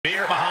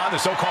Veer, Mahaan, the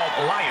so-called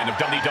lion of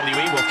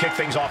WWE, will kick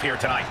things off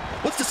here tonight.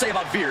 What's to say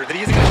about Veer that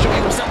he isn't going to show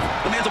you himself?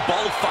 The man's a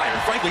ball of fire,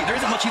 and frankly, there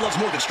isn't much he loves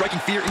more than striking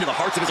fear into the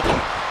hearts of his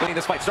opponent. Getting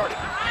this fight started.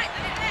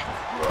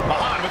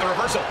 Mahaan with a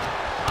reversal.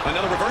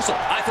 Another reversal.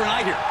 Eye for an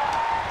eye here.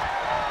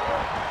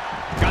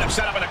 Got him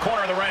set up in the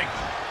corner of the ring.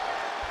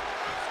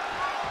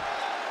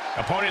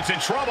 Opponent's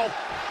in trouble.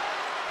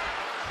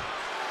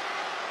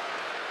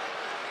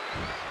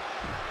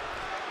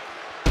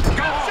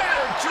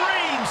 Shattered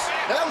dreams!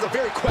 Now, that was a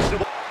very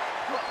questionable...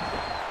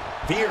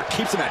 Veer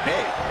keeps him at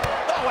bay.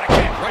 Oh, what a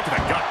kick. Right to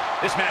the gut.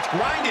 This match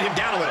grinded him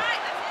down a little.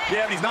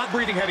 Yeah, but he's not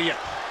breathing heavy yet.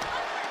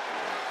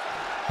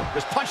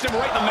 Just punched him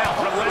right in the mouth.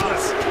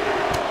 Relentless.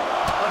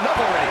 Enough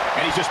already.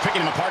 And he's just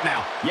picking him apart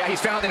now. Yeah, he's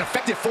found an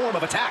effective form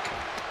of attack.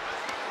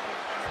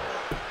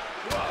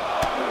 Boom,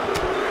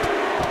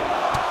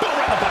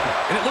 right in the button.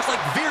 And it looks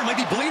like Veer might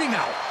be bleeding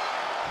now.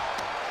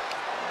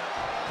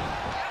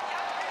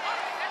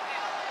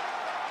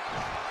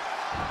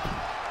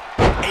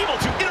 Able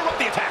to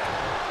interrupt the attack.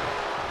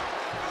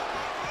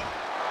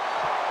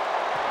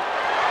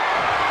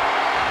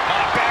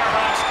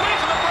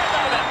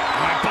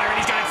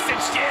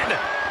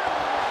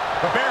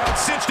 The bear hug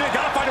cinched in.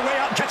 Gotta find a way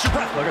out and catch your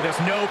breath. Look at this.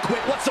 No quit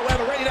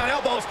whatsoever. Raining down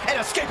elbows and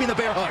escaping the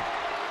bear hug.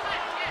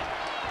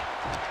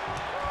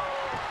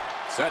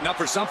 Setting up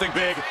for something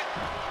big.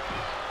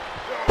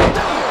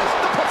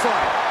 The push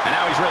line. And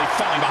now he's really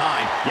falling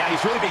behind. Yeah, he's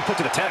really being put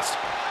to the test.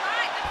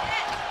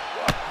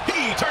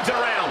 He turns it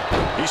around.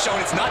 He's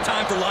showing it's not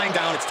time for lying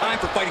down. It's time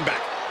for fighting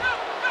back.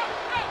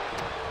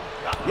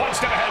 One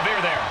step ahead of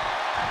Veer there.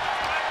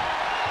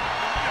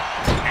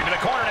 Into the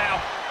corner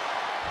now.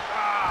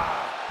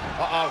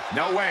 Uh-oh.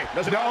 No way.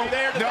 Doesn't want to be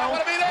there. Does not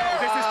want to be there.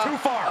 This is too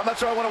far. I'm not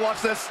sure I want to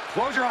watch this.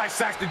 Close your eyes,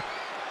 Saxton.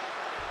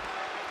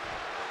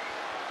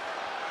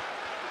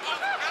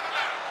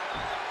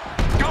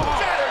 Go on.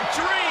 Shattered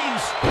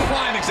dreams.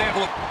 Prime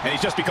example. And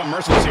he's just become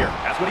merciless here.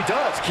 That's what he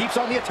does. Keeps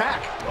on the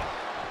attack.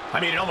 I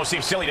mean, it almost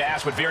seems silly to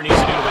ask what Veer needs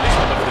to do to win this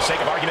one, but for the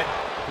sake of argument,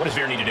 what does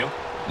Veer need to do?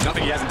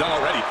 Nothing he hasn't done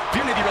already.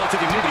 Veer may be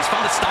relatively new, but he's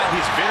found a style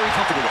he is very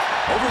comfortable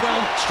with.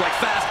 Overwhelm, strike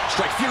fast,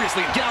 strike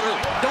furiously, and get out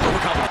early. Don't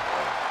overcomplicate.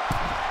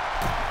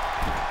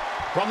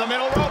 From the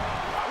middle rope.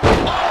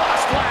 Oh, a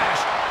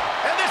splash.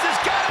 And this has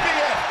got to be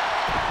it.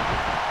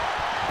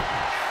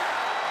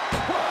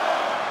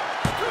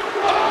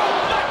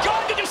 Oh, my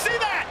God, did you see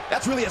that?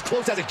 That's really as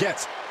close as it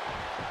gets.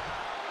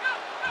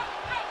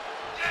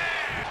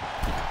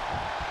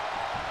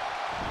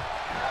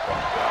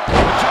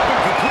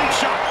 Jumping complete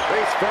shot.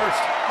 Face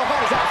first.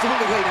 Mahaan is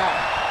absolutely laid out.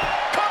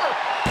 Cover.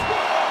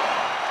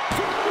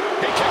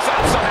 He kicks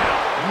out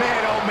somehow.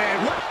 Man, oh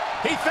man.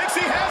 He thinks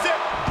he has it.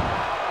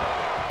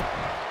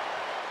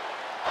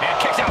 And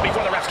kicks out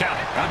before the refs count.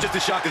 I'm just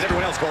as shocked as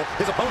everyone else, Cole.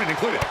 His opponent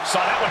included. Saw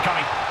that one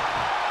coming.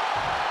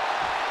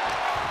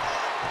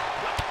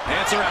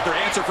 Answer after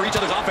answer for each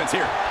other's offense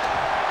here.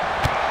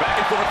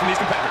 Back and forth from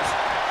these competitors.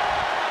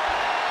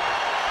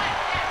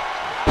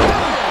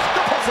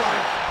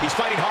 He's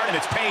fighting hard and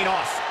it's paying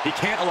off. He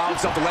can't allow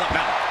himself to let up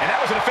now. And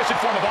that was an efficient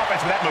form of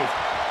offense with that move.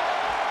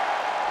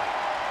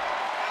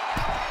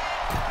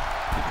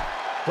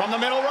 From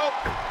the middle rope.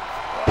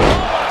 Oh,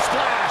 what a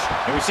splash.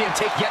 And we see him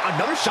take yet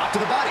another shot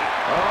to the body.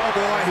 Oh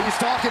boy, he's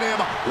stalking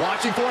him.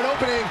 Watching for an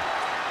opening.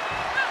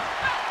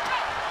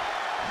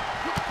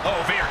 Oh,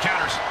 Veer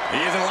counters.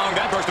 He isn't allowing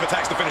that burst of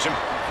attacks to finish him.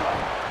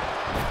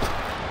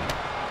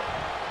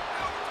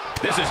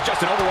 This is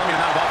just an overwhelming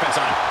amount of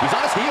offense on him. He's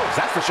on his heels,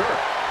 that's for sure.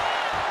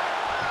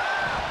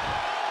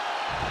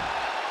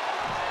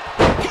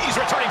 He's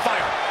returning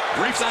fire.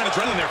 Brief sign of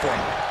adrenaline there for him.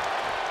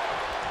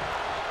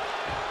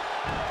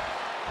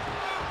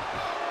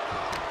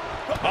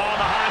 Oh,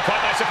 Mahaan caught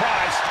by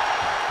surprise.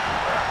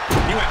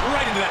 He went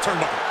right into that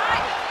turnbuckle.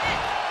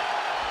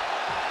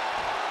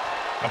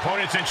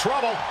 Opponent's in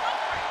trouble.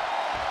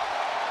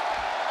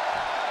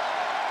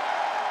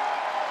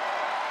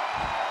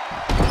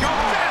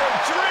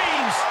 Shattered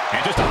dreams.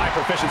 And just a high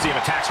proficiency of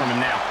attacks from him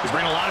now. He's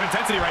bringing a lot of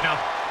intensity right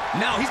now.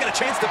 Now he's got a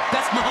chance to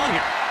best Mahaan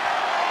here.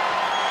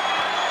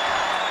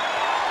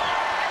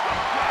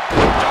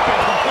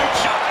 Complete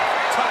shot.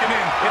 Tuck him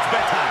in. It's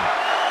bedtime.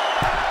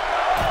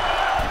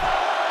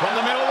 From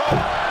the middle rope.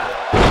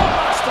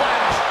 Oh,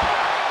 splash.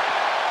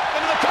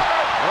 Into the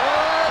cover.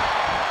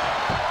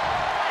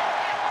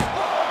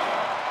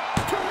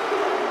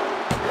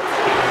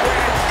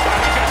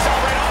 He's going to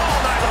celebrate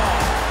all night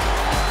long.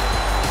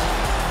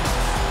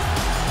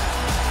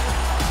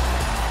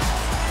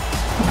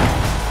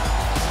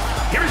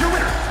 Here's your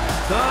winner,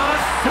 the